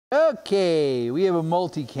Okay, we have a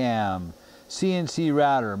multicam CNC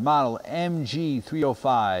router, model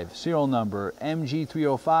MG305, serial number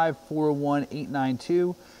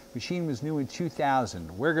MG305-401892. Machine was new in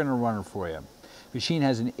 2000. We're going to run it for you. Machine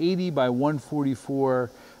has an 80 by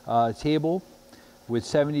 144 table with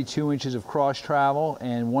 72 inches of cross travel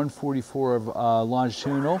and 144 of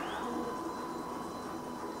longitudinal.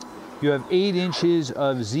 You have 8 inches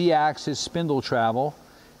of Z-axis spindle travel.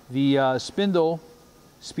 The spindle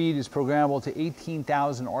speed is programmable to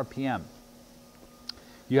 18,000 RPM.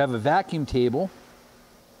 You have a vacuum table,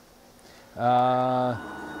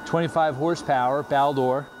 25 horsepower,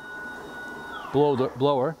 Baldor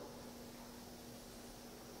blower,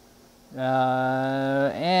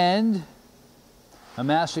 and a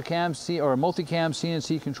multicam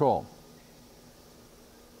CNC control.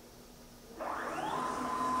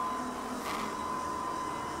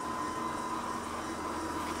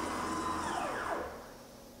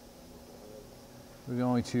 We're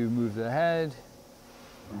going to move the head.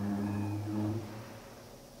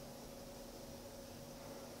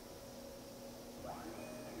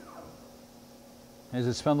 Is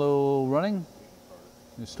the spindle running?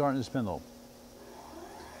 It's starting the spindle.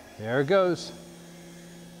 There it goes.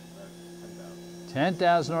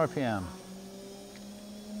 10,000 RPM.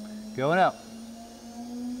 Going up.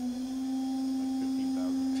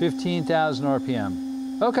 15,000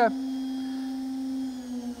 RPM. Okay.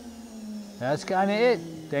 That's kind of it.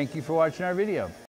 Thank you for watching our video.